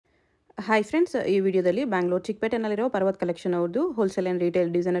Hi friends, ಈ ವಿಡಿಯೋದಲ್ಲಿ Bangalore ಚಿಕ್ಪೇಟೆನಲ್ಲಿರೋ Parvat collection ಅವ್ರದ್ದು wholesale and retail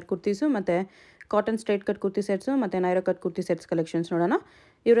designer kurtis ಮತ್ತು cotton straight cut kurti sets ಮತ್ತು ನೈರೋ ಕಟ್ ಕುರ್ತಿ ಸೆಟ್ಸ್ ಕಲೆಕ್ಷನ್ಸ್ ನೋಡೋಣ.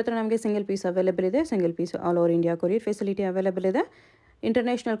 ಇವ್ರ ಹತ್ರ ನಮಗೆ ಸಿಂಗಲ್ ಪೀಸ್ ಅವೈಲೇಬಲ್ ಇದೆ. Single piece all over India courier facility available ಇದೆ.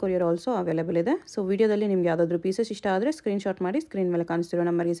 ಇಂಟರ್ನ್ಯಾಷನಲ್ ಕೊರಿಯರ್ ಆಲ್ಸೋ ಅವೈಲೇಬಲ್ ಇದೆ. ಸೊ ವಿಡಿಯೋದಲ್ಲಿ ನಿಮ್ಗೆ ಯಾವುದಾದ್ರೂ ಪೀಸಸ್ ಇಷ್ಟ ಆದರೆ ಸ್ಕ್ರೀನ್ಶಾಟ್ ಮಾಡಿ ಸ್ಕ್ರೀನ್ ಮೇಲೆ ಕಾಣಿಸ್ತಿರೋ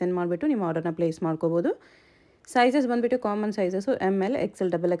ನಂಬರ್ಗೆ ಸೆಂಡ್ ಮಾಡಿಬಿಟ್ಟು ನಿಮ್ಮ ಆರ್ಡರ್ನ ಪ್ಲೇಸ್ ಮಾಡ್ಕೋಬೋದು. ಸೈಜಸ್ ಬಂದುಬಿಟ್ಟು common sizes ML, XL,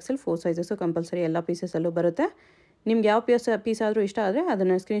 XXL 4 sizes compulsory ಎಲ್ಲ ಪೀಸಸಲ್ಲೂ ಬರುತ್ತೆ. ನಿಮ್ಗೆ ಯಾವ ಪೀಸ್ ಆದರೂ ಇಷ್ಟ ಆದರೆ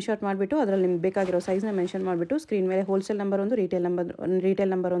ಅದನ್ನು ಸ್ಕ್ರೀನ್ಶಾಟ್ ಮಾಡಿಬಿಟ್ಟು ಅದರಲ್ಲಿ ನಿಮ್ಗೆ ಬೇಕಾಗಿರೋ ಸೈಜ್ನ ಮೆನ್ಷನ್ ಮಾಡಿಬಿಟ್ಟು ಸ್ಕ್ರೀನ್ ಮೇಲೆ ಹೋಲ್ಸೇಲ್ ನಂಬರ್ ಒಂದು, ರಿಟೇಲ್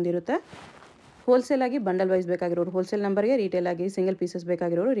ನಂಬರ್ ಒಂದು ಇರುತ್ತೆ. ಹೋಲ್ಸೇಲ್ ಆಗಿ ಬಂಡಲ್ ವೈಸ್ ಬೇಕಾಗಿರೋರು ಹೋಲ್ಸೇಲ್ ನಂಬರ್ಗೆ, ರಿಟೇಲ್ ಆಗಿ ಸಿಂಗಲ್ ಪೀಸಸ್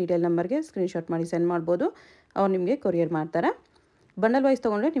ಬೇಕಾಗಿರೋರು ರಿಟೇಲ್ ನಂಬರ್ಗೆ ಸ್ಕ್ರೀನ್ಶಾಟ್ ಮಾಡಿ ಸೆಂಡ್ ಮಾಡ್ಬೋದು. ಅವ್ರು ನಿಮಗೆ ಕೊರಿಯರ್ ಮಾಡ್ತಾರೆ. ಬಂಡಲ್ ವೈಸ್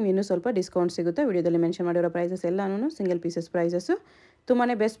ತೊಗೊಂಡ್ರೆ ನಿಮ್ಗೆ ಇನ್ನೂ ಸ್ವಲ್ಪ ಡಿಸ್ಕೌಂಟ್ ಸಿಗುತ್ತೆ. ವಿಡಿಯೋದಲ್ಲಿ ಮೆನ್ಷನ್ ಮಾಡಿರೋ ಪ್ರೈಸಸ್ ಎಲ್ಲನೂ ಸಿಂಗಲ್ ಪೀಸಸ್ ಪ್ರೈಸಸ್ಸು ತುಂಬಾ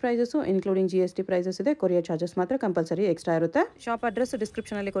best prices, including GST prices ಇದೆ. ಕೊರಿಯರ್ ಚಾರ್ಜಸ್ ಮಾತ್ರ ಕಂಪಲ್ಸರಿ ಎಕ್ಸ್ಟ್ರಾ ಇರುತ್ತೆ. ಶಾಪ್ ಅಡ್ರೆಸ್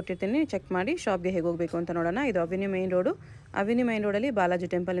ಡಿಸ್ಕ್ರಿಪ್ಷನಲ್ಲಿ ಕೊಟ್ಟಿರ್ತೀನಿ, ಚೆಕ್ ಮಾಡಿ. ಶಾಪ್ಗೆ ಹೇಗೆ ಹೋಗಬೇಕು ಅಂತ ನೋಡೋಣ. ಇದು avenue main road. Avenue main ರೋಡಲ್ಲಿ ಬಾಲಾಜಿ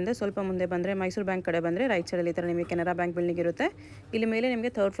ಟೆಂಪಲಿಂದ ಸ್ವಲ್ಪ ಮುಂದೆ ಬಂದರೆ ಮೈಸೂರು ಬ್ಯಾಂಕ್ ಕಡೆ ಬಂದರೆ ರೈಟ್ ಸೈಡಲ್ಲಿ ಈ ಥರ ನಿಮಗೆ ಕೆನರಾ ಬ್ಯಾಂಕ್ ಬಿಲ್ಡಿಂಗ್ ಇರುತ್ತೆ. ಇಲ್ಲಿ ಮೇಲೆ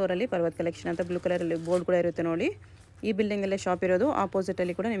ನಿಮಗೆ 3rd ಫ್ಲೋರಲ್ಲಿ ಪರ್ವತ್ ಕಲೆಕ್ಷನ್ ಅಂತ ಬ್ಲೂ ಕಲರಲ್ಲಿ ಬೋರ್ಡ್ ಕೂಡ ಇರುತ್ತೆ ನೋಡಿ. ಈ ಬಿಲ್ಡಿಂಗಲ್ಲೇ ಶಾಪ್ ಇರೋದು.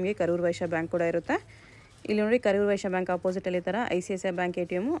 ಆಪೋಸಿಟಲ್ಲಿ ಕೂಡ ನಿಮಗೆ ಕರೂರ್ ವೈಶ್ಯ ಬ್ಯಾಂಕ್ ಕೂಡ ಇರುತ್ತೆ. ಇಲ್ಲಿ ನೋಡಿ, ಕರೂರ್ ವೈಶ್ಯ ಬ್ಯಾಂಕ್ ಆಪೋಸಿಟಲ್ಲಿ ಈ ಥರ ICICI bank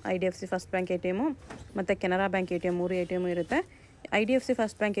ATM, IDFC first bank ATM ಮತ್ತು ಕೆನರಾ ಬ್ಯಾಂಕ್ ATM 3 ATM ಇರುತ್ತೆ. IDFC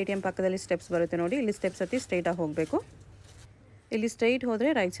ಫಸ್ಟ್ ಬ್ಯಾಂಕ್ ATM ಪಕ್ಕದಲ್ಲಿ ಸ್ಟೆಪ್ಸ್ ಬರುತ್ತೆ ನೋಡಿ. ಇಲ್ಲಿ ಸ್ಟೆಪ್ಸ್ ಹತ್ತಿ ಸ್ಟ್ರೈಟಾಗಿ ಹೋಗಬೇಕು. ಇಲ್ಲಿ ಸ್ಟ್ರೈಟ್ ಹೋದರೆ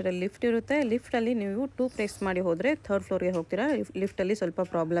ರೈಟ್ ಸೈಡಲ್ಲಿ ಲಿಫ್ಟ್ ಇರುತ್ತೆ. ಲಿಫ್ಟಲ್ಲಿ ನೀವು 2 ಪ್ರೆಸ್ ಮಾಡಿ ಹೋದರೆ 3rd ಫ್ಲೋರ್ಗೆ ಹೋಗ್ತೀರಾ. ಲಿಫ್ಟಲ್ಲಿ ಸ್ವಲ್ಪ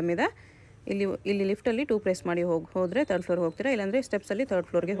ಪ್ರಾಬ್ಲಮ್ ಇದೆ. ಇಲ್ಲಿ ಲಿಫ್ಟಲ್ಲಿ 2 ಪ್ರೆಸ್ ಮಾಡಿ ಹೋದರೆ 3rd ಫ್ಲೋರ್ಗೆ ಹೋಗ್ತೀರಾ. ಇಲ್ಲಾಂದರೆ ಸ್ಟೆಪ್ಸಲ್ಲಿ 3rd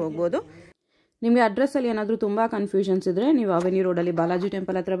ಫ್ಲೋರ್ಗೆ ಹೋಗ್ಬೋದು. ನಿಮಗೆ ಅಡ್ರೆಸ್ಸಲ್ಲಿ ಏನಾದರೂ ತುಂಬ ಕನ್ಫ್ಯೂಷನ್ಸ್ ಇದ್ದರೆ ನೀವು ಅವೆನ್ಯೂ ರೋಡಲ್ಲಿ ಬಾಲಾಜಿ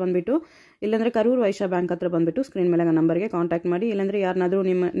ಟೆಂಪಲ್ ಹತ್ರ ಬಂದುಬಿಟ್ಟು, ಇಲ್ಲಾಂದರೆ ಕರೂರ್ ವೈಶ್ಯ ಬ್ಯಾಂಕ್ ಹತ್ರ ಬಂದುಬಿಟ್ಟು ಸ್ಕ್ರೀನ್ ಮೇಲೆ ನಂಬರ್ಗೆ ಕಾಂಟ್ಯಾಕ್ಟ್ ಮಾಡಿ. ಇಲ್ಲಾಂದರೆ ಯಾರನ್ನಾದರೂ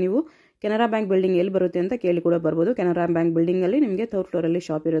ನೀವು ಕೆನರಾ ಬ್ಯಾಂಕ್ ಬಿಲ್ಡಿಂಗ್ ಎಲ್ಲಿ ಬರುತ್ತೆ ಅಂತ ಕೇಳಿ ಕೂಡ ಬರ್ಬೋದು. ಕೆನರಾ ಬ್ಯಾಂಕ್ ಬಿಲ್ಡಿಂಗಲ್ಲಿ ನಿಮಗೆ 3rd ಫ್ಲೋರಲ್ಲಿ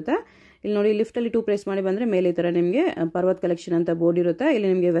ಶಾಪ್ ಇರುತ್ತೆ. ಇಲ್ಲಿ ನೋಡಿ, ಲಿಫ್ಟಲ್ಲಿ 2 ಪ್ರೆಸ್ ಮಾಡಿ ಬಂದರೆ ಮೇಲೆ ಈ ಥರ ನಿಮಗೆ ಪರ್ವತ್ ಕಲೆಕ್ಷನ್ ಅಂತ ಬೋರ್ಡ್ ಇರುತ್ತೆ. ಇಲ್ಲಿ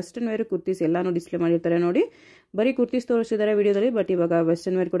ನಿಮಗೆ ವೆಸ್ಟರ್ನ್ ವೇರ್ ಕುರ್ತೀಸ್ ಎಲ್ಲಾನು ಡಿಸ್ಪ್ಲೇ ಮಾಡಿರ್ತಾರೆ ನೋಡಿ. ಬರೀ ಕುರ್ತೀಸ್ ತೋರಿಸಿದ್ದಾರೆ ವಿಡಿಯೋದಲ್ಲಿ, ಬಟ್ ಇವಾಗ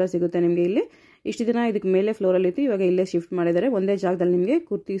ವೆಸ್ಟರ್ನ್ ವೇರ್ ಕೂಡ ಸಿಗುತ್ತೆ ನಿಮಗೆ ಇಲ್ಲಿ. ಇಷ್ಟು ದಿನ ಇದಕ್ಕೆ ಮೇಲೆ ಫ್ಲೋರಲ್ಲಿ ಇತ್ತು, ಇವಾಗ ಇಲ್ಲೇ ಶಿಫ್ಟ್ ಮಾಡಿದ್ದಾರೆ. ಒಂದೇ ಜಾಗದಲ್ಲಿ ನಿಮಗೆ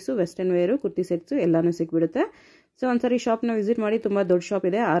kurtis, western wear, kurti sets ಎಲ್ಲಾನು ಸಿಕ್ಬಿಡುತ್ತೆ. ಸೊ ಒಂದ್ಸರಿ ಶಾಪ್ನ ವಿಸಿಟ್ ಮಾಡಿ. ತುಂಬ ದೊಡ್ಡ ಶಾಪ್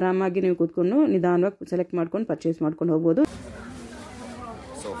ಇದೆ. ಆರಾಮಾಗಿ ನೀವು ಕೂತ್ಕೊಂಡು ನಿಧಾನವಾಗಿ ಸೆಲೆಕ್ಟ್ ಮಾಡ್ಕೊಂಡು ಪರ್ಚೇಸ್ ಮಾಡ್ಕೊಂಡು ಹೋಗ್ಬೋದು.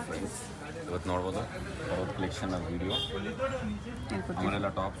 ಸೊ ಫ್ರೆಂಡ್ಸ್, ಇವತ್ತು ನೋಡ್ಬೋದು ಪರ್ವತ್ ಕಲೆಕ್ಷನ್ ವಿಡಿಯೋ. ಆಮೇಲೆಲ್ಲ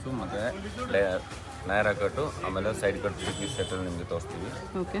ಟಾಪ್ಸು ಮತ್ತು ನೈರಾ ಕಟ್ಟು, ಆಮೇಲೆ ಸೈಡ್ ಕಟ್ ಕುರ್ತಿ ಸೆಟ್ಟಲ್ಲಿ ನಿಮಗೆ ತೋರಿಸ್ತೀವಿ.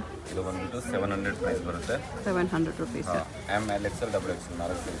 ಓಕೆ, ಇದು ಬಂದ್ಬಿಟ್ಟು 700 ಪ್ರೈಸ್ ಬರುತ್ತೆ. 700 rupees. ML, XL, XXL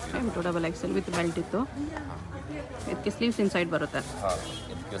 4 size. XL with belt ಇತ್ತು. ಇದಕ್ಕೆ ಸ್ಲೀವ್ಸ್ ಇನ್ಸೈಡ್ ಬರುತ್ತೆ. ಹಾಂ,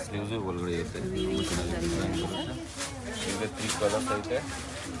 ಇದಕ್ಕೆ ಸ್ಲೀವ್ಸು ಒಳಗಡೆ ಇರುತ್ತೆ. ಬರುತ್ತೆ. ಇದಕ್ಕೆ 3 ಕಲರ್ಸ್ ಐತೆ.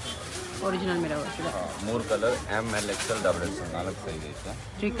 ಒರಿಜಿನಲ್ ಮಿರರ್ ವರ್ಕ್ ಇದೆ. 3 colour ML, XL, XXL 4 size ಐತೆ.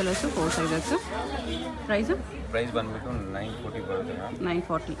 3 ಕಲರ್ಸು 4 ಸೈಜಸ್ಸು. ಪ್ರೈಸ್ ಬಂದ್ಬಿಟ್ಟು 940 ಬರುತ್ತೆ.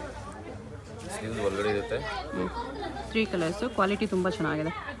 940. ಸ್ಲೀವ್ಸ್ ಒಳಗಡೆ ಇರುತ್ತೆ. 3 ಕಲರ್ಸು. ಕ್ವಾಲಿಟಿ ತುಂಬ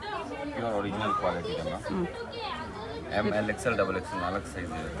ಚೆನ್ನಾಗಿದೆ. ಪ್ಯೂರ್ ಒರಿಜಿನಲ್ ಕ್ವಾಲಿಟಿ ಇದೆ. ML, XL, XXL 4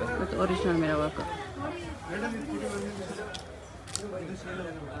 ಸೈಜ್ ಇರುತ್ತೆ. ಮತ್ತು ಒರಿಜಿನಲ್ ಮಿರರ್ ವರ್ಕ್.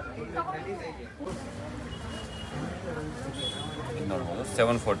 ಇದು ನೋಡ್ಬೋದು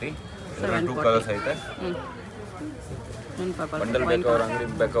 740. 2 ಕಲರ್ಸ್ ಐತೆ. ಬಂಡಲ್ ಬೇಕಾದ್ರೆ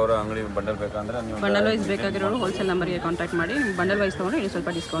ಅಂಗಡಿ ಬಂಡಲ್ ಬೇಕಂದ್ರೆ ನೀವು ಬಂಡಲ್ ವೈಸ್ ಬೇಕಾಗಿರೋರು ಹೋಲ್ಸೇಲ್ ನಂಬರ್ಗೆ ಕಾಂಟ್ಯಾಕ್ಟ್ ಮಾಡಿ. ಬಂಡಲ್ ವೈಸ್ ತೊಗೊಂಡ್ರೆ ಇಲ್ಲಿ ಸ್ವಲ್ಪ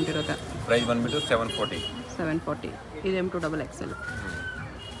ಡಿಸ್ಕೌಂಟ್ ಇರುತ್ತೆ. ಪ್ರೈಸ್ ಬಂದ್ಬಿಟ್ಟು 740. ಇದು M2XL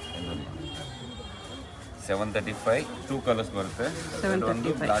 735. 2 ಕಲರ್ಸ್ ಬರುತ್ತೆ.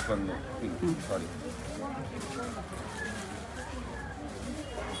 735. ಬ್ಲಾಕ್ ಒಂದು, ಸಾರಿ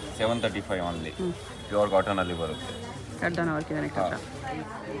 735 ಓನ್ಲಿ. ಪ್ಯೂರ್ ಕಾಟನಲ್ಲಿ ಬರುತ್ತೆ. ಕಡ್ಡಾನ ವರ್ಕ್ ಇದೆ. ನೆಕ್ಸ್ಟ್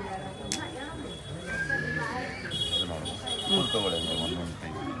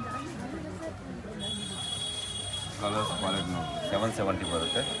ಕಲರ್ಸ್ ಕ್ವಾಲಿಟಿ ನೋಡಿ 770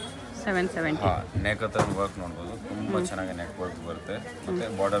 ಬರುತ್ತೆ. 770. ನೆಕ್ ಹತ್ರ ವರ್ಕ್ ನೋಡ್ಬೋದು. ತುಂಬ ಚೆನ್ನಾಗಿ ನೆಕ್ ವರ್ಕ್ ಬರುತ್ತೆ ಮತ್ತು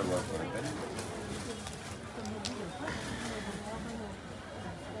ಬಾರ್ಡರ್ ವರ್ಕ್ ಬರುತ್ತೆ.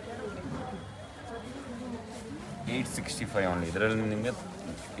 $865 ಓನ್ಲಿ. ಇದರಲ್ಲಿ ನಿಮಗೆ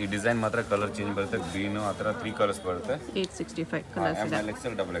ಈ ಡಿಸೈನ್ ಮಾತ್ರ ಕಲರ್ ಚೇಂಜ್ ಬರುತ್ತೆ. ಗ್ರೀನು ಆ ಥರ 3 ಕಲರ್ಸ್ ಬರುತ್ತೆ. 865 ಕಲರ್ಸ್ ಇದೆ. ML,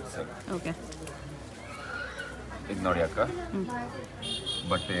 XL, XXL. ಓಕೆ, ಇದು ನೋಡಿ ಅಕ್ಕ,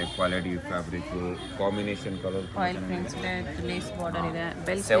 ಬಟ್ಟೆ quality, fabric combination, colour, oil prints ಇದೆ, ಲೇಸ್ ಬಾರ್ಡರ್ ಇದೆ,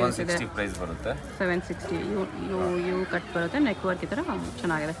 ಬೆಲ್ 760 ಪ್ರೈಸ್ ಬರುತ್ತೆ. 760. ಯು ಕಟ್ ಬರುತ್ತೆ. ನೆಕ್ ವರ್ಕ್ ಈ ಥರ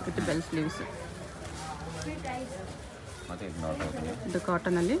ಚೆನ್ನಾಗಿದೆ ವಿತ್ ಬೆಲ್ ಸ್ಲೀವ್ಸ್. ಮತ್ತು ಇದು ನೋಡ್ಬೋದು, ಇದು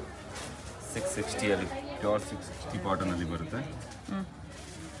ಕಾಟನಲ್ಲಿ 660ಅಲ್ಲಿ ಪ್ಯೂರ್ 660 ಕಾಟನಲ್ಲಿ ಬರುತ್ತೆ.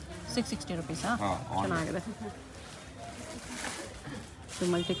 660 ರುಪೀಸಾ? ಚೆನ್ನಾಗಿದೆ. ಇದು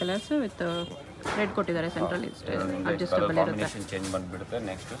ಮಲ್ಟಿ ಕಲರ್ಸ್ ವಿತ್ ರೆಡ್ ಕೊಟ್ಟಿದ್ದಾರೆ. ಸೆಂಟ್ರಲ್ ಅಡ್ಜಸ್ಟಬಲ್ ಇರುತ್ತೆ. ಚೇಂಜ್ ಬಂದುಬಿಡುತ್ತೆ.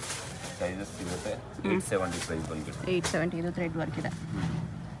 ನೆಕ್ಸ್ಟ್ ಸೈಜಸ್ ಸಿಗುತ್ತೆ. 870 ಪ್ರೈಸ್ ಬಂದುಬಿಡುತ್ತೆ. 870. ಇದು ಥ್ರೆಡ್ ವರ್ಕ್ ಇದೆ.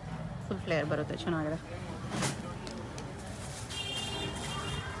 ಫುಲ್ ಫ್ಲೇಯರ್ ಬರುತ್ತೆ. ಚೆನ್ನಾಗಿದೆ.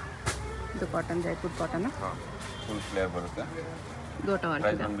 ಇದು cotton, Jaipur cotton. Full flare ಬರುತ್ತೆ. ಗೋಟಾ ವರ್ಕ್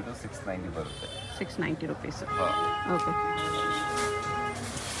ಪ್ರೈಸ್ ಇದೆ. ಬಂದ್ಬಿಟ್ಟು 690 ಬರುತ್ತೆ. 690 ರುಪೀಸ್. ಹಾಂ ಓಕೆ.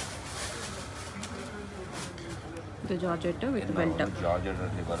 ಇದು ಜಾರ್ಜೆಟ್ ವಿತ್ ಬೆಲ್ಟ್.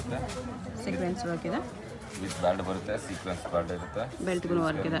 ಜಾರ್ಜೆಟಲ್ಲಿ ಬರುತ್ತೆ. ಸೀಕ್ವೆನ್ಸ್ ವರ್ಕ್ ಇದೆ. ವಿತ್ ಬೆಲ್ಟ್ ಬರುತ್ತೆ, ಸೀಕ್ವೆನ್ಸ್ ಬೆಲ್ಟ್ ಇರುತ್ತೆ. ಬೆಲ್ಟ್ಗೂ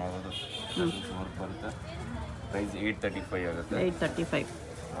ವರ್ಕ್ ಇದೆ. ವರ್ಕ್ ಬರುತ್ತೆ. ಪ್ರೈಸ್ 835 ಆಗುತ್ತೆ. 835.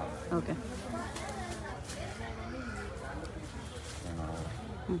 ಓಕೆ.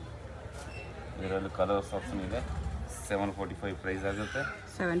 ಇದರಲ್ಲಿ ಕಲರ್ಸ್ ಆಪ್ಷನ್ ಇದೆ. 745 ಪ್ರೈಸ್ ಆಗುತ್ತೆ.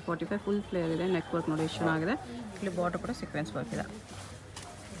 745 ಫುಲ್ ಫ್ಲೇರ್ ಇದೆ. ನೆಕ್ ವರ್ಕ್ ನೋಡಿ ಎಷ್ಟು ಚೆನ್ನಾಗಿದೆ. ಇಲ್ಲಿ ಬಾರ್ಡರ್ ಕೂಡ ಸೀಕ್ವೆನ್ಸ್ ವರ್ಕ್ ಇದೆ.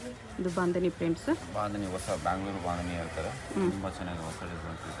 ಇದು ಬಾಂಧನಿ ಪ್ರಿಂಟ್ಸ್. ಬಾಂಧನಿ ಹೊಸ ಬ್ಯಾಂಗ್ಳೂರು ಬಾಂಧನಿ ಹೇಳ್ತಾರೆ. ತುಂಬ ಚೆನ್ನಾಗಿ ಹೊಸ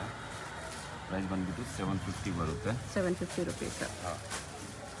ಡಿಸೈನ್ಸ್ ಇದೆ. ಪ್ರೈಸ್ ಬಂದ್ಬಿಟ್ಟು 750 ಬರುತ್ತೆ. 750 ರುಪೀಸ್. ಹಾಂ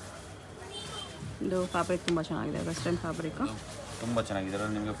ಇದು ಫ್ಯಾಬ್ರಿಕ್ ತುಂಬ ಚೆನ್ನಾಗಿದೆ. ವೆಸ್ಟರ್ನ್ ಫ್ಯಾಬ್ರಿಕ್ ತುಂಬ ಚೆನ್ನಾಗಿದೆ.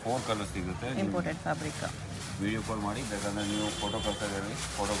 ಇದರಲ್ಲಿ ನಿಮಗೆ 4 ಕಲರ್ಸ್ ಸಿಗುತ್ತೆ. Imported fabric. ವಿಡಿಯೋ ಕಾಲ್ ಮಾಡಿ ಬೇಕಾದರೆ ನೀವು ಫೋಟೋ ಕಳ್ಸೋದ್ರಲ್ಲಿ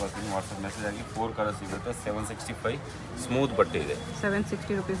ಫೋಟೋ ಕಳ್ತೀನಿ. ವಾಟ್ಸಪ್ ಮೆಸೇಜ್ ಆಗಿ 4 ಕಲರ್ಸ್ ಸಿಗುತ್ತೆ. 765 ಸ್ಮೂತ್ ಬಟ್ಟೆ ಇದೆ.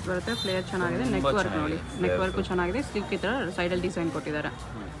 760 ರುಪೀಸ್ ಬರುತ್ತೆ. ಫ್ಲೇಯರ್ ಚೆನ್ನಾಗಿದೆ. ನೆಕ್ ವರ್ಕ್ ನೋಡಿ, ನೆಕ್ ವರ್ಕು ಚೆನ್ನಾಗಿದೆ. ಸ್ಲಿಕ್ ಈ ಥರ ಸೈಡಲ್ಲಿ ಡಿಸೈನ್ ಕೊಟ್ಟಿದ್ದಾರೆ.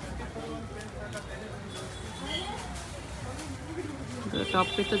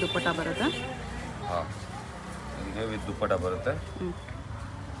 ಟಾಪ್ ವಿತ್ ದುಪ್ಪಟ್ಟ ಬರುತ್ತೆ. ಹಾಂ ಇದಕ್ಕೆ ವಿತ್ ದುಪ್ಪಟ್ಟ ಬರುತ್ತೆ.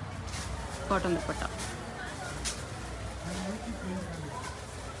 ಕಾಟನ್ ದುಪ್ಪಟ್ಟ.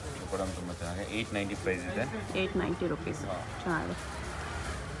 ದುಪ್ಪಟ್ಟ ತುಂಬ ಚೆನ್ನಾಗಿದೆ. 890 ಪ್ರೈಸ್ ಇದೆ. 890 ರುಪೀಸ್. ಚೆನ್ನಾಗಿದೆ.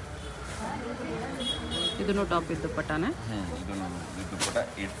 ಇದನ್ನು ಟಾಪ್ ವಿತ್ ದುಪ್ಪಟ್ಟನೇ. ಇದು ವಿತ್ ದುಪ್ಪಟ್ಟ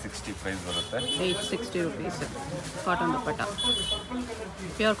 860 ಪ್ರೈಸ್ ಬರುತ್ತೆ. 860 ರುಪೀಸ್. ಕಾಟನ್ ದುಪ್ಪಟ್ಟ,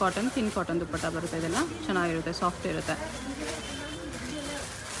 ಪ್ಯೂರ್ ಕಾಟನ್, ಥಿನ್ ಕಾಟನ್ ದುಪ್ಪಟ್ಟ ಬರುತ್ತೆ. ಇದೆಲ್ಲ ಚೆನ್ನಾಗಿರುತ್ತೆ, ಸಾಫ್ಟ್ ಇರುತ್ತೆ.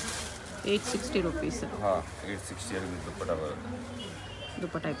 860 ರುಪೀಸ್. ಹಾಂ 860 ವಿತ್ ದುಪ್ಪಟ್ಟ ಬರುತ್ತೆ.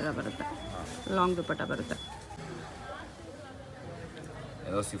 ದುಪ್ಪಟ್ಟ ಈ ಥರ ಬರುತ್ತೆ. ಲಾಂಗ್ ದುಪ್ಪಟ್ಟ ಬರುತ್ತೆ.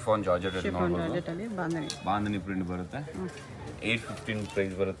 ಏನೋ ಸಿಫಾನ್ ಜಾರ್ಜೆಟಲ್ಲಿ ಜಾರ್ಜೆಟಲ್ಲಿ ಬಾಂಧನಿ ಪ್ರಿಂಟ್ ಬರುತ್ತೆ. 815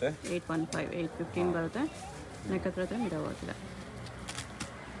 ಪ್ರೈಸ್ ಬರುತ್ತೆ. 815 ಬರುತ್ತೆ. ನೆಕ್ ಹತ್ರ ಮಿರರ್ ವರ್ಕ್ ಇದೆ.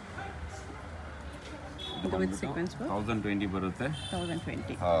 ಇದು ವಿತ್ ಸೀಕ್ವೆನ್ಸ್ 1020 ಬರುತ್ತೆ.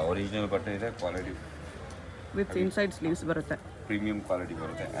 1020. ಹಾಂ ಒರಿಜಿನಲ್ ಬಟ್ಟೆ ಇದೆ. ಕ್ವಾಲಿಟಿ ವಿತ್ ಇನ್ಸೈಡ್ ಸ್ಲೀವ್ಸ್ ಬರುತ್ತೆ. ಪ್ರೀಮಿಯಂ ಕ್ವಾಲಿಟಿ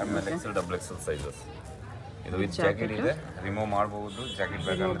ಬರುತ್ತೆ. ML XL XXL sizes. ಇದು ವಿತ್ ಜಾಕೆಟ್ ಇದೆ. ರಿಮೂವ್ ಮಾಡಬಹುದು ಜಾಕೆಟ್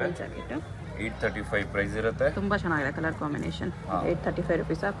ಬೇಕಂದ್ರೆ. ಜಾಕೆಟ್ 835 ಪ್ರೈಸ್ ಇರುತ್ತೆ. ತುಂಬ ಚೆನ್ನಾಗಿದೆ ಕಲರ್ ಕಾಂಬಿನೇಷನ್. 835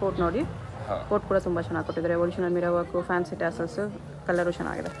 ರುಪೀಸ್. ಕೋಟ್ ನೋಡಿ, ಕೋಟ್ ಕೂಡ ತುಂಬ ಚೆನ್ನಾಗಿ ಕೊಟ್ಟಿದ್ದಾರೆ. Original mirror work, fancy tassels, colour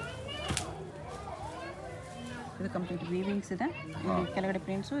ಚೆನ್ನಾಗಿದೆ. ಇದು ಕಂಪ್ಲೀಟ್ ವೀವಿಂಗ್ಸ್ ಇದೆ. ಇಲ್ಲಿ ಕೆಳಗಡೆ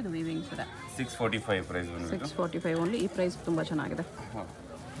ಪ್ರಿಂಟ್ಸು, ಇದು ವೀವಿಂಗ್ಸ್ ಇದೆ. 645 ಪ್ರೈಸ್. 645 ಓನ್ಲಿ. ಈ ಪ್ರೈಸ್ ತುಂಬ ಚೆನ್ನಾಗಿದೆ.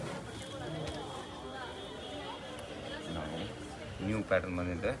 ನ್ಯೂ ಪ್ಯಾಟರ್ನ್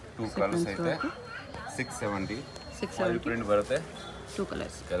ಬಂದಿದೆ. 2 ಕಲರ್ಸ್ ಐತೆ. 670 ಪ್ರಿಂಟ್ ಬರುತ್ತೆ. 2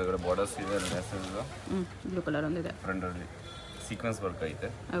 ಕಲರ್ಸ್. ಕೆಳಗಡೆ ಬಾರ್ಡರ್ಸ್ ಇದೆ. ಬ್ಲೂ ಕಲರ್ ಒಂದಿದೆ. ಫ್ರಂಟಲ್ಲಿ ಸೀಕ್ವೆನ್ಸ್ ವರ್ಕ್ ಐತೆ.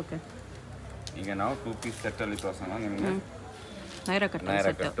 ಓಕೆ. ಈಗ ನಾವು 2 ಪೀಸ್ ಸೆಟ್ಟಲ್ಲಿ ತೋರಿಸೋಣ ನಿಮಗೆ. ನೈರಾ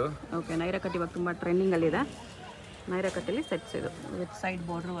ಕಟ್ಟು. ಓಕೆ. ನೈರಾ ಕಟ್ ಇವಾಗ ತುಂಬ ಟ್ರೆಂಡಿಂಗಲ್ಲಿದೆ. ನೈರಾ ಕಟ್ಟಲ್ಲಿ ಸೆಟ್ಸ್ ಇದು ವಿತ್ ಸೈಡ್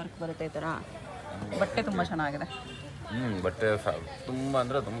ಬಾರ್ಡರ್ ವರ್ಕ್ ಬರುತ್ತೆ. ಈ ಥರ ಬಟ್ಟೆ ತುಂಬ ಚೆನ್ನಾಗಿದೆ. ಬಟ್ಟೆ ತುಂಬ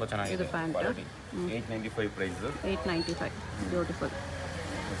ಅಂದರೆ ತುಂಬ ಚೆನ್ನಾಗಿದೆ. ಇದು ಪ್ಯಾಂಟ್ 895 ಪ್ರೈಸು. 895. ಬ್ಯೂಟಿಫುಲ್.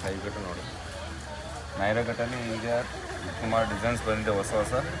 ಸೈಡ್ ಕಟ್ಟು ನೋಡಿ. ನೈರಾ ಕಟ್ಟಲ್ಲಿ ಈಗ ಸುಮಾರು ಡಿಸೈನ್ಸ್ ಬಂದಿದೆ ಹೊಸ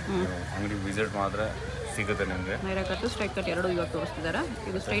ಹೊಸ. ಅಂಗಡಿ ವಿಸಿಟ್ ಮಾಡಿದ್ರೆ ಸಿಗುತ್ತೆ ನಿಮಗೆ. ನೈರಾ ಕಟ್ಟು, ಸ್ಟ್ರೈಟ್ ಕಟ್ ಎರಡು ಇವಾಗ ತೋರಿಸ್ತಿದ್ದಾರೆ.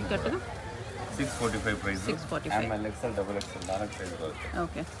 ಇದು ಸ್ಟ್ರೈಟ್ ಕಟ್ಟು 645 price. 645. ML XL XXL 4 size ಬರುತ್ತೆ.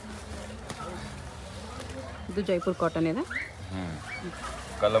 ಓಕೆ. ಇದು ಜೈಪುರ್ ಕಾಟನ್ ಇದೆ.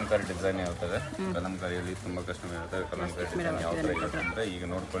 ಕಲಂಕಾರಿ ಡಿಸೈನ್ ಇರ್ತದೆ. ಕಲಂಕಾರಿಯಲ್ಲಿ ತುಂಬ ಕಸ್ಟಮರ್ ಇರುತ್ತೆ. ಕಲಂಕಾರಿ ಡಿಸೈನ್ ಯಾವ ಥರ ಇರುತ್ತೆ ಅಂದರೆ ಈಗ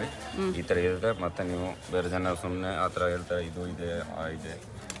ನೋಡ್ಕೊಳ್ಳಿ ಈ ಥರ ಇರುತ್ತೆ. ಮತ್ತು ನೀವು ಬೇರೆ ಜನ ಸುಮ್ಮನೆ ಆ ಥರ ಹೇಳ್ತಾರೆ ಇದು ಇದೆ ಇದೆ.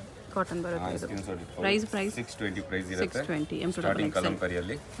 ಕಾಟನ್ ಬರುತ್ತೆ. ಪ್ರೈಸ್ 620 ಪ್ರೈಸ್ ಇರುತ್ತೆ. 620 ಸ್ಟಾರ್ಟಿಂಗ್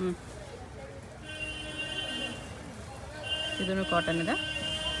ಕಲಂಕಾರಿಯಲ್ಲಿ. ಇದನ್ನು ಕಾಟನ್ ಇದೆ.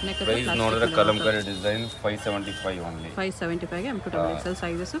 ಪ್ರೈಸ್ ನೋಡಿದ್ರೆ Kalamkari design 575 only. 575ಗೆ M2XL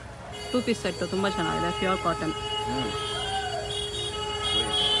sizes. 2 piece set ತುಂಬ ಚೆನ್ನಾಗಿದೆ. Pure cotton.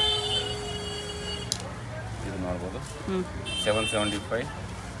 ಇದು ನೋಡ್ಬೋದು. 775.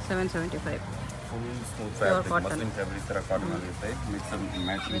 Full smooth fabric, muslin fabric ಥರ ಕಾಟನ್ ಆಗಿರುತ್ತೆ. ಮಿಕ್ಸ್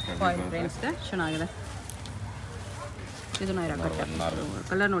ಮ್ಯಾಚಿಂಗ್ ಫ್ಯಾಬ್ರಿಕ್ ಚೆನ್ನಾಗಿದೆ. ಇದು ನೈರಾ ಕಟ್.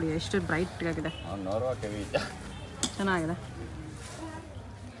 ಕಲರ್ ನೋಡಿ ಎಷ್ಟು ಬ್ರೈಟ್ ಆಗಿದೆ. ಚೆನ್ನಾಗಿದೆ.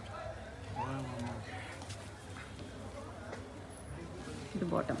 ಇದು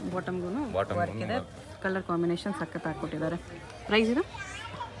ಬಾಟಮ್ಗೂ ವರ್ಕ್ ಇದೆ. ಕಲರ್ ಕಾಂಬಿನೇಷನ್ ಸಖತ್ ಹಾಕ್ಕೊಟ್ಟಿದ್ದಾರೆ. ಪ್ರೈಸ್ ಇದು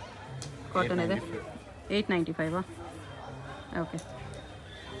ಕಾಟನ್ ಇದೆ 895. ಓಕೆ.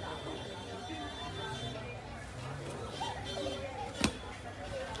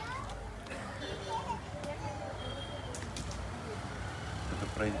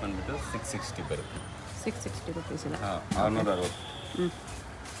 ಪ್ರೈಸ್ ಬಂದ್ಬಿಟ್ಟು 660 ಬರುತ್ತೆ. 660 ರುಪೀಸ್ ಇದೆ. 660.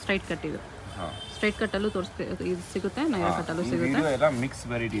 ಸ್ಟ್ರೈಟ್ ಕಟ್ ಇದು. ಸ್ಟ್ರೈಟ್ ಕಟ್ಟಲ್ಲೂ ಇದು ಸಿಗುತ್ತೆ, ನೈರಾ ಕಟ್ಟಲ್ಲೂ ಸಿಗುತ್ತೆ. ವಿಡಿಯೋ ಎಲ್ಲ ಮಿಕ್ಸ್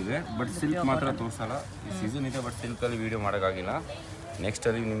ವೆರೈಟಿ ಇದೆ, ಬಟ್ ಸಿಲ್ಕ್ ಮಾತ್ರ ತೋರಿಸಲ್ಲ. ಈ ಸೀಸನ್ ಇದೆ, ಬಟ್ ಸಿಲ್ಕಲ್ಲಿ ವಿಡಿಯೋ ಮಾಡೋಕ್ಕಾಗಿಲ್ಲ. ನೆಕ್ಸ್ಟ್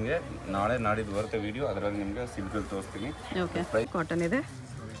ಅಲ್ಲಿ ನಿಮಗೆ ನಾಳೆ ನಾಡಿದ್ದು ಬರುತ್ತೆ ವಿಡಿಯೋ, ಅದರಲ್ಲಿ ನಿಮಗೆ ಸಿಲ್ಕಲ್ಲಿ ತೋರಿಸ್ತೀನಿ. ಓಕೆ, ಕಾಟನ್ ಇದೆ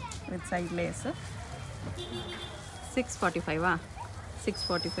ವಿತ್ ಸೈಡ್ ಲೇಸ್. 645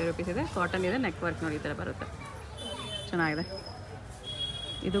 645 ರುಪೀಸ್ ಇದೆ. ಕಾಟನ್ ಇದೆ, ನೆಕ್ ವರ್ಕ್ ನೋಡಿ ಈ ಥರ ಬರುತ್ತೆ, ಚೆನ್ನಾಗಿದೆ.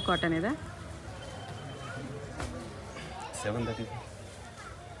 ಇದು ಕಾಟನ್ ಇದೆ,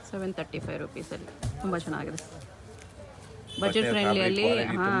 735 ರುಪೀಸಲ್ಲಿ ತುಂಬ ಚೆನ್ನಾಗಿದೆ. ಬಜೆಟ್ ಫ್ರೆಂಡ್ಲಿಯಲ್ಲಿ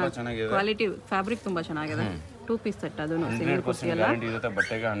ಕ್ವಾಲಿಟಿ ಫ್ಯಾಬ್ರಿಕ್ ತುಂಬ ಚೆನ್ನಾಗಿದೆ. 2 ಪೀಸ್ ಸೆಟ್, ಅದು ಸಿಂಗಲ್ ಕುರ್ತಿ ಎಲ್ಲ ಇರುತ್ತೆ.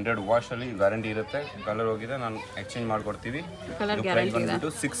 ಬಟ್ಟೆಗೆ 100 ವಾಶ್ ಅಲ್ಲಿ ಗ್ಯಾರಂಟಿ ಇರುತ್ತೆ. ಕಲರ್ ಹೋಗಿದೆ ನಾನು ಎಕ್ಸ್ಚೇಂಜ್ ಮಾಡ್ಕೊಡ್ತೀವಿ. ಕಲರ್ ಗ್ಯಾರಂಟಿ ಇದೆ.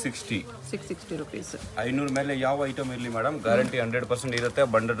 660 ರುಪೀಸ್. 500 ಮೇಲೆ ಯಾವ ಐಟಮ್ ಇರಲಿ ಮೇಡಮ್, ಗ್ಯಾರಂಟಿ 100% ಇರುತ್ತೆ.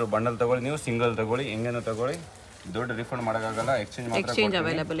 ಬಂಡಲ್ ತಗೊಳ್ಳಿ, ನೀವು ಸಿಂಗಲ್ ತಗೊಳ್ಳಿ, ಹೆಂಗೇನೋ ತಗೊಳ್ಳಿ, ದೊಡ್ಡ ರಿಫಂಡ್ ಮಾಡೋಕ್ಕಾಗಲ್ಲ. ಎಕ್ಸ್ಚೇಂಜ್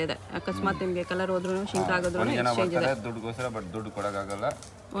ಅವೈಲೇಬಲ್ ಇದೆ. ಅಕಸ್ಮಾತ್ ನಿಮಗೆ ಕಲರ್ ಹೋದ್ರೂ ಶಿಂಕ್ ಆಗೋದ್ರೂ ಎಕ್ಸ್ಚೇಂಜ್ ಇದೆ. ದುಡ್ಡುಗೋಸ್ಕರ ಬಟ್ ದುಡ್ಡು ಕೊಡೋಕ್ಕಾಗಲ್ಲ.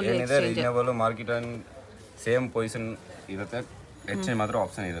 ಏನಿದೆ ರೀಸನೇಬಲ್ ಮಾರ್ಕೆಟ್ ಸೇಮ್ ಪೊಸಿಷನ್ ಇರುತ್ತೆ, ಎಕ್ಸ್ಚೇಂಜ್ ಮಾತ್ರ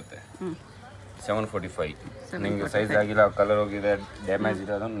ಆಪ್ಷನ್ ಇರುತ್ತೆ. 745 ನಿಮಗೆ ಸೈಜ್ ಆಗಿಲ್ಲ, ಕಲರ್ ಹೋಗಿದೆ, ಡ್ಯಾಮೇಜ್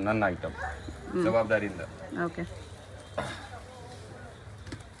ಇದೆ, ಅದು ನನ್ನ ಐಟಮ್ ಜವಾಬ್ದಾರಿಯಿಂದ. ಓಕೆ,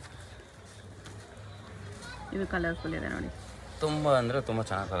 ಇದು ಕಲರ್ಫುಲ್ ಇದೆ ನೋಡಿ, ತುಂಬ ಅಂದರೆ ತುಂಬ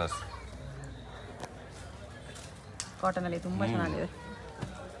ಚೆನ್ನಾಗಿ ಕಲರ್ಸ್. ಕಾಟನಲ್ಲಿ ತುಂಬ ಚೆನ್ನಾಗಿದೆ.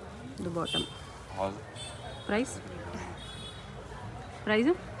 ಇದು bottom. Price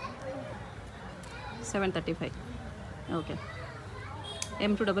 735. Okay,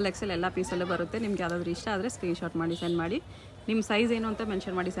 M to XXL ಎಲ್ಲ ಪೀಸಲ್ಲೇ ಬರುತ್ತೆ. ನಿಮ್ಗೆ ಯಾವುದಾದ್ರೂ ಇಷ್ಟ ಆದರೆ ಸ್ಕ್ರೀನ್ಶಾಟ್ ಮಾಡಿ ಸೆಂಡ್ ಮಾಡಿ. ನಿಮ್ಮ ಸೈಜ್ ಏನು ಅಂತ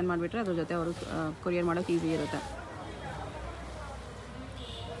ಮೆನ್ಷನ್ ಮಾಡಿ ಸೆಂಡ್ ಮಾಡಿಬಿಟ್ರೆ ಅದ್ರ ಜೊತೆ ಅವರು ಕೊರಿಯರ್ ಮಾಡೋಕ್ಕೆ ಈಸಿ ಇರುತ್ತೆ.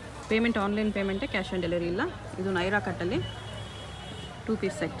 Payment online ಪೇಮೆಂಟೇ, cash on delivery ಇಲ್ಲ. ಇದು ನೈರಾ ಕಟ್ಟಲ್ಲಿ 2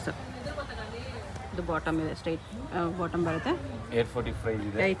 ಪೀಸ್ ಸೆಟ್ಸ್. ಇದು ಬಾಟಮ್ ಇದೆ, ಸ್ಟ್ರೈಟ್ ಬಾಟಮ್ ಬರುತ್ತೆ.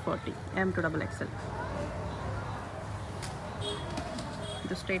 840 M to XXL.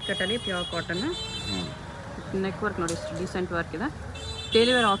 ಇದು straight ಕಟ್ಟಲ್ಲಿ pure cotton. Neck work ನೋಡಿ, ಡೀಸೆಂಟ್ ವರ್ಕ್ ಇದೆ.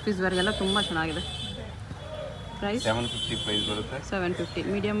 ಡೈಲಿ ವೇರ್, ಆಫೀಸ್ ವೇರ್ಗೆಲ್ಲ ತುಂಬ ಚೆನ್ನಾಗಿದೆ. ಪ್ರೈಸ್ 750 ಪ್ರೈಸ್ ಬರುತ್ತೆ. 750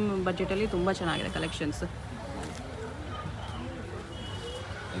 ಮೀಡಿಯಮ್ ಬಜೆಟಲ್ಲಿ ತುಂಬ ಚೆನ್ನಾಗಿದೆ ಕಲೆಕ್ಷನ್ಸ್.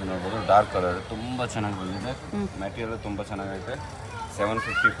 ಇದು ನೋಡ್ಬೋದು, ಡಾರ್ಕ್ ಕಲರ್ ತುಂಬ ಚೆನ್ನಾಗಿ ಬಂದಿದೆ. ಮೆಟೀರಿಯಲ್ ತುಂಬ ಚೆನ್ನಾಗೈತೆ.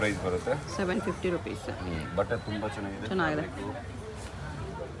 750 ಪ್ರೈಸ್ ಬರುತ್ತೆ. 750 ರುಪೀಸ್. ಬಟ್ಟೆ ತುಂಬ ಚೆನ್ನಾಗಿದೆ.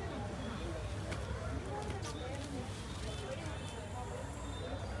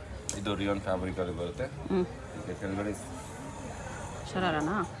 ಇದು ರಿಯಾನ್ ಫ್ಯಾಬ್ರಿಕ್ ಅಲ್ಲಿ ಬರುತ್ತೆ. ಕೆಳಗಡೆ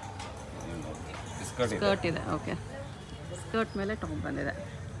ಶರಾರನಾ ಸ್ಕರ್ಟ್ ಇದೆ. ಓಕೆ, ಸ್ಕರ್ಟ್ ಮೇಲೆ ಟಾಪ್ ಬಂದಿದೆ.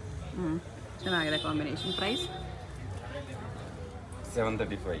 ಚೆನ್ನಾಗಿದೆ ಕಾಂಬಿನೇಷನ್. ಪ್ರೈಸ್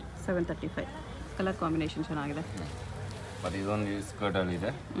 735. ಕಲರ್ ಕಾಂಬಿನೇಷನ್ ಚೆನ್ನಾಗಿದೆ. ಮತ್ತು ಇದೊಂದು ಸ್ಕರ್ಟಲ್ಲಿ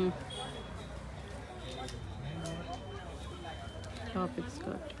ಇದೆ. ಟಾಪ್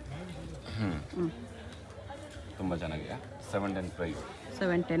ಸ್ಕರ್ಟ್ ತುಂಬ ಚೆನ್ನಾಗಿದೆ. 710 ಪ್ರೈಸ್.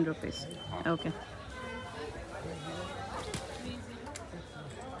 710 ರುಪೀಸ್. ಓಕೆ,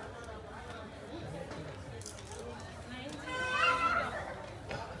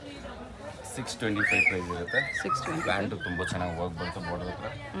 625 ಪ್ರೈಸ್ ಇರುತ್ತೆ. 620. ಪ್ಯಾಂಟು ತುಂಬ ಚೆನ್ನಾಗಿ ವರ್ಕ್ ಬರುತ್ತೆ. ಬಾರ್ಡರ್ ಹತ್ರ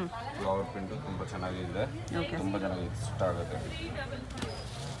ಫ್ಲವರ್ ಪ್ರಿಂಟು ತುಂಬ ಚೆನ್ನಾಗಿದೆ. ತುಂಬ ಚೆನ್ನಾಗಿ ಇಷ್ಟ ಆಗುತ್ತೆ.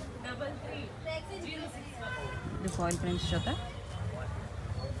 ಇದು ಫಾಯಿಲ್ ಪ್ರಿಂಟ್ಸ್ ಜೊತೆ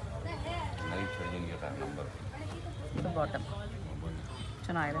ಲೈಟ್ ಶೇಡಿಂಗ್ ಇದೆ ನಂಬರ್. ಇದು ಬಾಟಮ್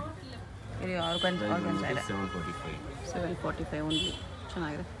ಚೆನ್ನಾಗಿದೆ. ಇದು ಆರ್ಗನ್ಸ್ ಇದೆ. 745 ಓನ್ಲಿ.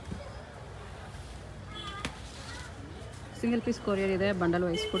 ಚೆನ್ನಾಗಿದೆ. ಸಿಂಗಲ್ ಪೀಸ್ ಕೊರಿಯರ್ ಇದೆ. ಬಂಡಲ್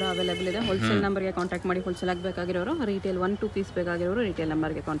ವೈಸ್ ಕೂಡ ಅವೈಲೇಬಲ್ ಇದೆ. ಹೋಲ್ಸೇಲ್ ನಂಬರ್ಗೆ ಕಾಂಟ್ಯಾಕ್ಟ್ ಮಾಡಿ. ಹೋಲ್ಸೇಲ್ ಆಗಬೇಕಾಗಿರೋರು, ರಿಟೇಲ್ 1-2 ಪೀಸ್ ಬೇಕಾಗಿರೋರು ರಿಟೇಲ್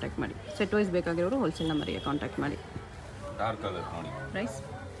ನಂಬರ್ಗೆ ಕಾಂಟ್ಯಾಕ್ಟ್ ಮಾಡಿ. ಸೆಟ್ ವೈಸ್ ಬೇಕಾಗಿರೋರು ಹೋಲ್ಸೇಲ್ ನಂಬರ್ಗೆ ಕಾಂಟ್ಯಾಕ್ಟ್ ಮಾಡಿ. ಡಾರ್ಕ್ ಕಲರ್ ನೋಡಿ.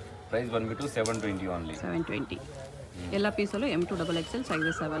 ಪ್ರೈಸ್ ಬಂದ್ಬಿಟ್ಟು 720 ಓನ್ಲಿ. 720. ಎಲ್ಲ ಪೀಸಲ್ಲೂ M to XXL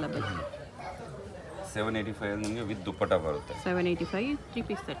sizes available. 785 ನಿಮಗೆ ವಿತ್ ದುಪ್ಪಟ್ಟ ಬರುತ್ತೆ. 785 3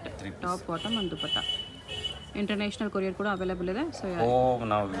 ಪೀಸ್ ಸೆಟ್, ಟಾಪ್ ಬಾಟಮ್ ಒಂದು ದುಪ್ಪಟ್ಟ. ಇಂಟರ್ನ್ಯಾಷನಲ್ ಕೊರಿಯರ್ ಕೂಡ ಅವೈಲೇಬಲ್ ಇದೆ. ಸೊ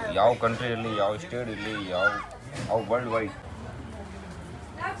ನಾವು ಯಾವ ಕಂಟ್ರಿಯಲ್ಲಿ, ಯಾವ ಸ್ಟೇಟ್ ಇರಲಿ, ಯಾವ ವರ್ಲ್ಡ್ ವೈಡ್.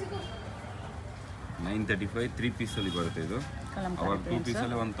 935 3 ಪೀಸಲ್ಲಿ ಬರುತ್ತೆ. ಇದು ಅವಾಗ 2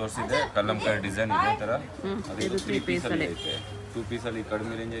 ಪೀಸಲ್ಲಿ ಒಂದು ತೋರಿಸಿದೆ. ಕಲಂಕಾರಿ ಡಿಸೈನ್ ಇದೆ ಥರ. ಅದು 3 ಪೀಸಲ್ಲಿ ಐತೆ. 2 ಪೀಸಲ್ಲಿ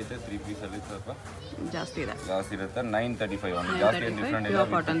ಕಡಿಮೆ ರೇಂಜ್ ಐತೆ. 3 ಪೀಸಲ್ಲಿ ಸ್ವಲ್ಪ ಜಾಸ್ತಿ ಇರುತ್ತೆ. 935 ಒಂದು ಜಾಸ್ತಿ ಏನು ಡಿಫ್ರೆಂಟ್ ಇಲ್ಲ.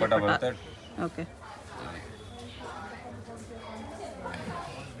 ದುಪ್ಪಟ್ಟ ಬರುತ್ತೆ. ಓಕೆ,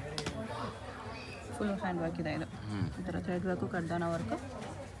 ಫುಲ್ ಹ್ಯಾಂಡ್ ವರ್ಕ್ ಇದೆ. ಇದು ಈ ಥರ thread work, ಕಡ್ದಾನ work.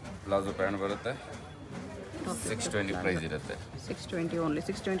 Palazzo pant ಬರುತ್ತೆ. 620 ಪ್ರೈಸ್ ಇರುತ್ತೆ. 620 ಓನ್ಲಿ.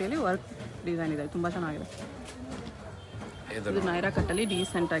 620ಅಲ್ಲಿ ವರ್ಕ್ ಡಿಸೈನ್ ಇದೆ, ತುಂಬ ಚೆನ್ನಾಗಿದೆ. ಇದು ನೈರಾ ಕಟ್ಟಲ್ಲಿ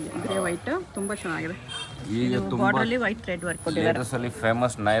ಡೀಸೆಂಟ್ ಆಗಿ ಗ್ರೇ ವೈಟ್ ತುಂಬ ಚೆನ್ನಾಗಿದೆ. ಈಗ ಬಾರ್ಡರಲ್ಲಿ ವೈಟ್ ಥ್ರೆಡ್ ವರ್ಕ್ ಕೊಟ್ಟಿದ್ದಾರೆ. ಲೇಟೆಸ್ಟಲ್ಲಿ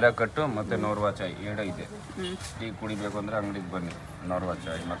ಫೇಮಸ್ ನೈರಾ ಕಟ್ಟು ಮತ್ತು ನೋರ್ವಾ ಚಾಯ್ ಎರಡು ಇದೆ. ಟೀ ಕುಡಿಬೇಕು ಅಂದರೆ ಅಂಗಡಿಗೆ ಬನ್ನಿ. ನೋರ್ವಾ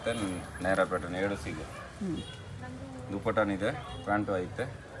ಚಾಯ್ ಮತ್ತು ನೈರಾ ಪ್ಯಾಟರ್ನ್ ಎರಡು ಸಿಗುತ್ತೆ. ದುಪ್ಪಟ್ಟನಿದೆ, ಪ್ಯಾಂಟು ಐತೆ.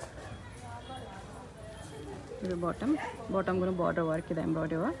 ಇದು ಬಾಟಮ್ಗೂ ಬಾರ್ಡರ್ ವರ್ಕ್ ಇದೆ,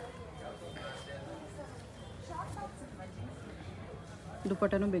 embroidery work.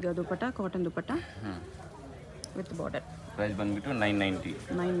 ದುಪ್ಪಟ್ಟನು ಬಿಗ dupatta, cotton dupatta with border. Price ಬಂದ್ಬಿಟ್ಟು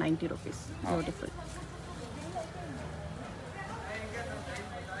 990 rupees. ಬ್ಯೂಟಿಫುಲ್.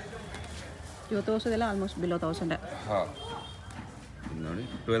 ಇವತ್ತು ತೋರಿಸೋದೆಲ್ಲ ಆಲ್ಮೋಸ್ಟ್ ಬಿಲೋ 1000. ಹಾಂ ನೋಡಿ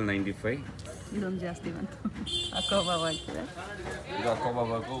 1295. ಇದೊಂದು ಜಾಸ್ತಿ ಬಂತು. ಅಕೋಬಾ ವರ್ಕ್ ಇದೆ, ಇದು ಅಕೋಬಾ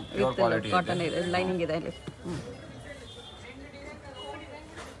ವರ್ಕು ಪ್ಯೂರ್ ಕ್ವಾಲಿಟಿ ಕಾಟನ್ ಇದೆ, ಲೈನಿಂಗ್ ಇದೆ ಇಲ್ಲಿ.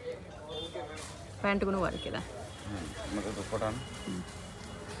 ಪ್ಯಾಂಟ್ಗೂ ವರ್ಕ್ ಇದೆ. ಮತ್ತು ದುಪ್ಪಟ್ಟ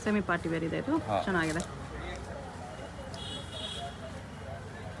ಸೆಮಿ ಪಾರ್ಟಿ ವೇರ್ ಇದೆ, ಇದು ಚೆನ್ನಾಗಿದೆ.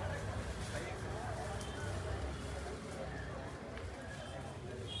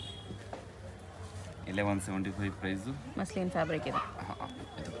 ಇಲ್ಲೇ 175 ಪ್ರೈಸು. ಮಸ್ಲಿನ್ ಫ್ಯಾಬ್ರಿಕ್ ಇದೆ.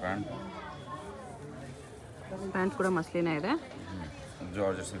 ಇದು ಪ್ಯಾಂಟ್ ಕೂಡ ಮಸ್ಲಿನೇ ಇದೆ.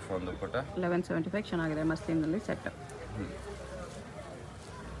 ಜಾರ್ಜ್ ಶಿಫಾನ್ ದುಪ್ಪಟ್ಟ 1175 ಚೆನ್ನಾಗಿದೆ ಮಸ್ಲಿನಲ್ಲಿ ಸೆಟ್.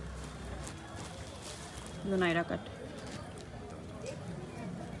 ಇದು ನೈರಾ ಕಟ್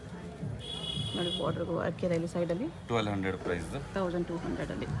ನೋಡಿ, ಬಾರ್ಡರ್ಗೂ ವರ್ಕ್ ಇದೆ ಇಲ್ಲಿ ಸೈಡಲ್ಲಿ. 1200 ಪ್ರೈಸ್. 1200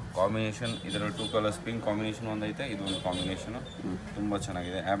 ಅಲ್ಲಿ ಕಾಂಬಿನೇಷನ್. ಇದರಲ್ಲಿ 2 ಕಲರ್ಸ್ ಪಿಂಕ್ ಕಾಂಬಿನೇಷನ್ ಒಂದೈತೆ, ಇದು ಒಂದು ಕಾಂಬಿನೇಷನ್ ತುಂಬ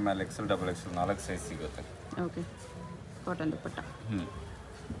ಚೆನ್ನಾಗಿದೆ. ML XL XXL 4 ಸೈಜ್ ಸಿಗುತ್ತೆ. ಓಕೆ, ಕಾಟನ್ ದುಪ್ಪಟ್ಟ.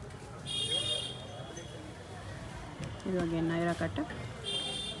 ಇದು ಹಾಗೆ ನೈರಾ ಕಟ್.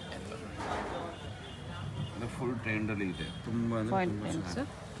 ಇದು ಫುಲ್ ಟ್ರೆಂಡಲ್ಲಿ ಇದೆ, ತುಂಬ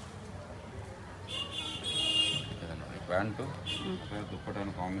ಪ್ಯಾಂಟು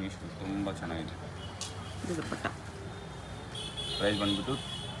ದುಪ್ಪಟ್ಟನ ಕಾಂಬಿನೇಷನ್ ತುಂಬ ಚೆನ್ನಾಗಿದೆ. ಇದು ದುಪ್ಪಟ್ಟ. ಪ್ರೈಸ್ ಬಂದ್ಬಿಟ್ಟು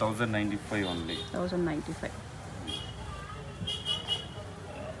 1095 ಓನ್ಲಿ. 1095.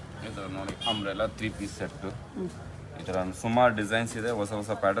 ಇದು ನೋಡಿ ಅಂಬ್ರೆಲಾ 3 ಪೀಸ್ ಸೆಟ್ಟು. ಈ ಥರ ಸುಮಾರು ಡಿಸೈನ್ಸ್ ಇದೆ, ಹೊಸ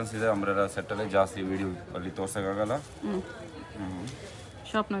ಹೊಸ ಪ್ಯಾಟರ್ನ್ಸ್ ಇದೆ. ಅಂಬ್ರೆಲಾ ಸೆಟ್ಟಲ್ಲಿ ಜಾಸ್ತಿ ವಿಡಿಯೋ ಅಲ್ಲಿ ತೋರ್ಸೋಕ್ಕಾಗಲ್ಲ.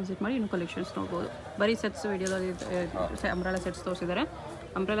 ಶಾಪ್ನ ವಿಸಿಟ್ ಮಾಡಿ ಇನ್ನೂ ಕಲೆಕ್ಷನ್ಸ್ ನೋಡ್ಬೋದು. ಬರೀ ಸೆಟ್ಸ್ ವಿಡಿಯೋದಲ್ಲಿ ಅಂಬ್ರೆಲಾ ಸೆಟ್ಸ್ ತೋರಿಸಿದ್ದಾರೆ.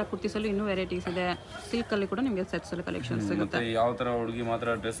 ಅಂಬ್ರೆಲಾ ಕುರ್ತೀಸಲ್ಲೂ ಇನ್ನೂ ವೆರೈಟೀಸ್ ಇದೆ. ಸಿಲ್ಕಲ್ಲಿ ಕೂಡ ನಿಮಗೆ ಸೆಟ್ಸಲ್ಲಿ ಕಲೆಕ್ಷನ್ಸ್ ಸಿಗುತ್ತೆ. ಯಾವ ಥರ ಹುಡುಗಿ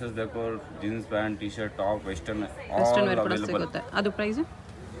ಮಾತ್ರ ಡ್ರೆಸ್ಸಸ್ ಬೇಕು, jeans pant, T shirt, top, western wear ಕೂಡ ಸಿಗುತ್ತೆ. ಅದು ಪ್ರೈಸ್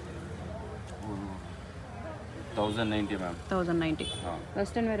 1090 ಮ್ಯಾಮ್. 1090.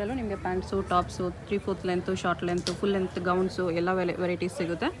 ವೆಸ್ಟರ್ನ್ ವೇರಲ್ಲೂ ನಿಮಗೆ pants, tops, 3/4 length, short length, full length gowns ಎಲ್ಲ ವೆರೈಟೀಸ್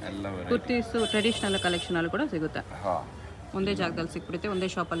ಸಿಗುತ್ತೆ. ಕುರ್ತೀಸು ಟ್ರೆಡಿಷನಲ್ ಕಲೆಕ್ಷನಲ್ಲಿ ಕೂಡ ಸಿಗುತ್ತೆ. ಒಂದೇ ಜಾಗದಲ್ಲಿ ಸಿಕ್ಬಿಡುತ್ತೆ, ಒಂದೇ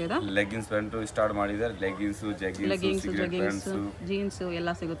ಶಾಪಲ್ಲಿ ಇದೆ. ಲೆಗ್ಗಿನ್ಸ್ ಪ್ಯಾಂಟು ಸ್ಟಾರ್ಟ್ ಮಾಡಿದ್ದಾರೆ. ಲೆಗ್ಗಿನ್ಸು, ಜೆಗ್ಗಿನ್ಸು, ಜೀನ್ಸು ಎಲ್ಲ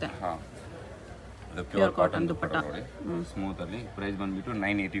ಸಿಗುತ್ತೆ. ಇದು ಪ್ಯೂರ್ ಕಾಟನ್ ದುಪ್ಪಟ್ಟ ಸ್ಮೂತ್ ಅಲ್ಲಿ. ಪ್ರೈಸ್ ಬಂದ್ಬಿಟ್ಟು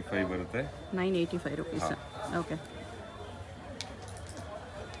 985 ಬರುತ್ತೆ. 985 rupees. ಓಕೆ,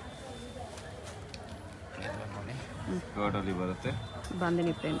 ಸ್ಕರ್ಟಲ್ಲಿ ಬರುತ್ತೆ.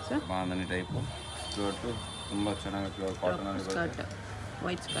 Bandhani prints, bandhani type skirt ತುಂಬ ಚೆನ್ನಾಗಿ ಪ್ಯೂರ್ ಕಾಟನ್ ಅಲ್ಲಿ ಬರುತ್ತೆ.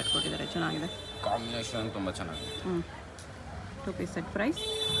 ವೈಟ್ ಸ್ಕರ್ಟ್ ಕೊಟ್ಟಿದ್ದಾರೆ, ಚೆನ್ನಾಗಿದೆ. ಕಾಂಬಿನೇಷನ್ ತುಂಬ ಚೆನ್ನಾಗಿದೆ. 2 ಪೀಸ್ ಸೆಟ್. ಪ್ರೈಸ್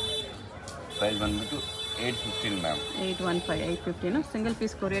ಬಂದ್ಬಿಟ್ಟು 815 ಮ್ಯಾಮ್. 815. ಸಿಂಗಲ್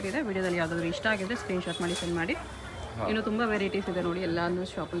ಪೀಸ್ ಕೊರಿಯರ್ ಇದೆ. ವಿಡಿಯೋದಲ್ಲಿ ಯಾವುದಾದ್ರು ಇಷ್ಟ ಆಗಿದ್ರೆ ಸ್ಕ್ರೀನ್ಶಾಟ್ ಮಾಡಿ ಸೆಂಡ್ ಮಾಡಿ. ಇನ್ನು ತುಂಬ ವೆರೈಟೀಸ್ ಇದೆ ನೋಡಿ, ಎಲ್ಲಾನು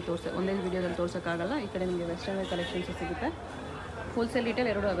ಶಾಪಲ್ಲಿ ಒಂದೇ ವಿಡಿಯೋದಲ್ಲಿ ತೋರ್ಸೋಕ್ಕಾಗಲ್ಲ. ಈ ಕಡೆ ನಿಮಗೆ ವೆಸ್ಟರ್ನ್ ವೇರ್ ಕಲೆಕ್ಷನ್ಸ್ ಸಿಗುತ್ತೆ. ಹೋಲ್ಸೇಲ್ ರಿಟೇಲ್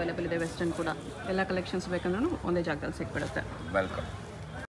ಎರಡೂ ಅವೈಲೇಬಲ್ ಇದೆ. ವೆಸ್ಟರ್ನ್ ಕೂಡ ಎಲ್ಲ ಕಲೆಕ್ಷನ್ಸ್ ಬೇಕಂದ್ರೂ ಒಂದೇ ಜಾಗದಲ್ಲಿ ಸಿಕ್ಬಿಡುತ್ತೆ. ವೆಲ್ಕಮ್.